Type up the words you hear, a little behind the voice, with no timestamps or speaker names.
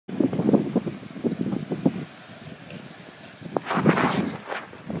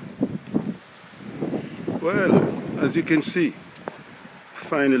Well, as you can see,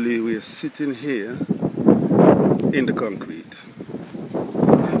 finally we are sitting here in the concrete.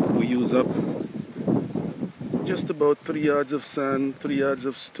 We use up just about 3 yards of sand, 3 yards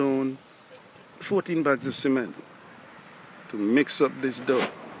of stone, 14 bags of cement to mix up this dough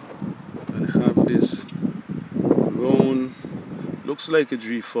and have this round, looks like a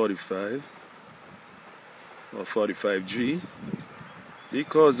G45 or 45G,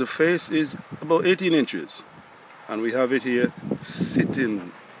 because the face is about 18 inches and we have it here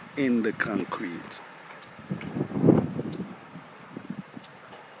sitting in the concrete,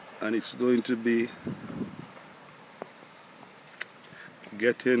 and it's going to be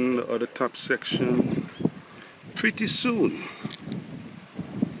getting the other top section pretty soon.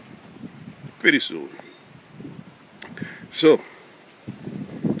 So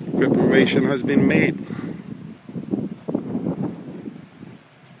preparation has been made.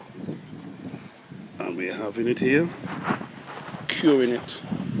 And we're having it here, curing it,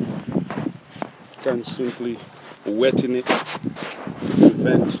 constantly wetting it to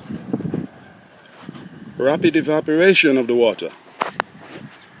prevent rapid evaporation of the water,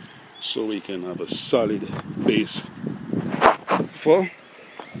 so we can have a solid base for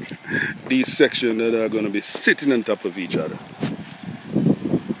these sections that are going to be sitting on top of each other.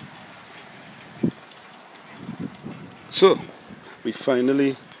 So we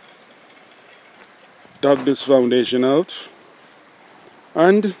finally dug this foundation out,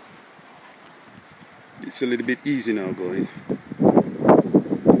 and it's a little bit easy now going.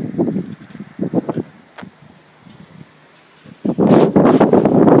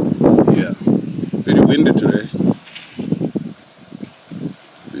 Yeah, pretty windy today.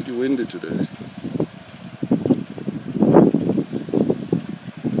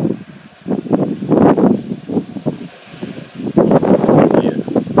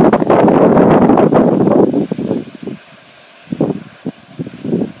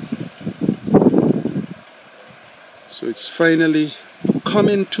 So it's finally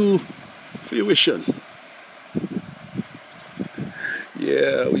coming to fruition.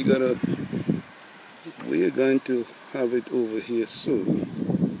 Yeah, we're going to have it over here soon.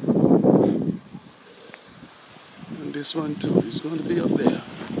 And this one too is going to be up there.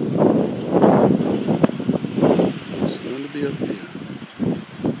 It's going to be up there.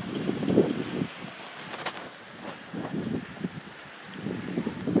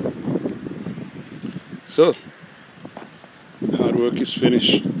 So hard work is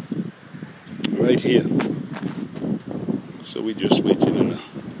finished right here. So we're just waiting in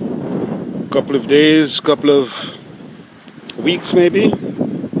a couple of days, couple of weeks maybe.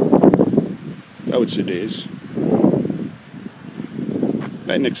 I would say days.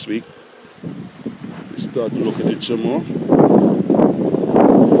 By next week, we start to look at it some more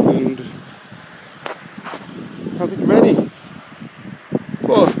and have it ready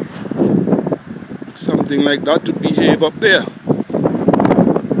for something like that to behave up there.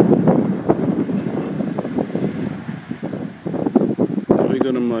 We're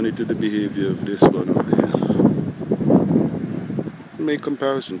going to monitor the behavior of this one up there. Make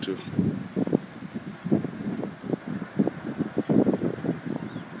comparison to.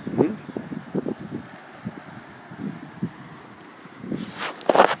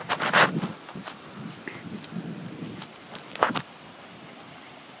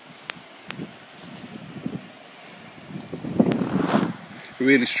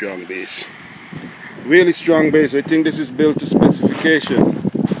 Really strong base. Really strong base. I think this is built to specification.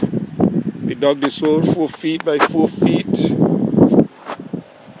 We dug this hole 4 feet by 4 feet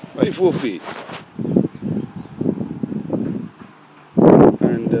by 4 feet.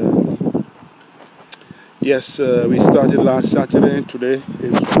 And yes, we started last Saturday, and today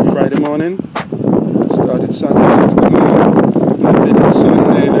is Friday morning. Started Saturday afternoon, a little bit on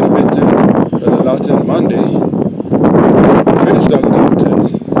Sunday, a little bit a lot on Monday. Finished up that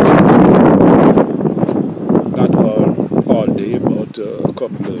not all day, about a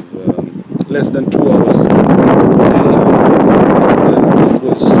couple of less than 2 hours and it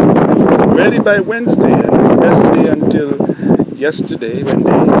was ready by Wednesday, and yesterday until yesterday when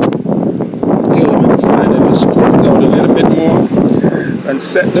they came and finally scooped out a little bit more and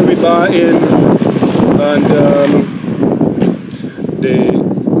set the rebar in, and they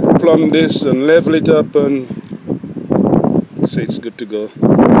plumbed this and level it up and say it's good to go,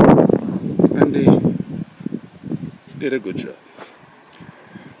 and they did a good job.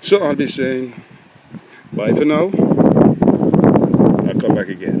 So I'll be saying bye for now. I'll come back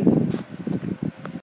again.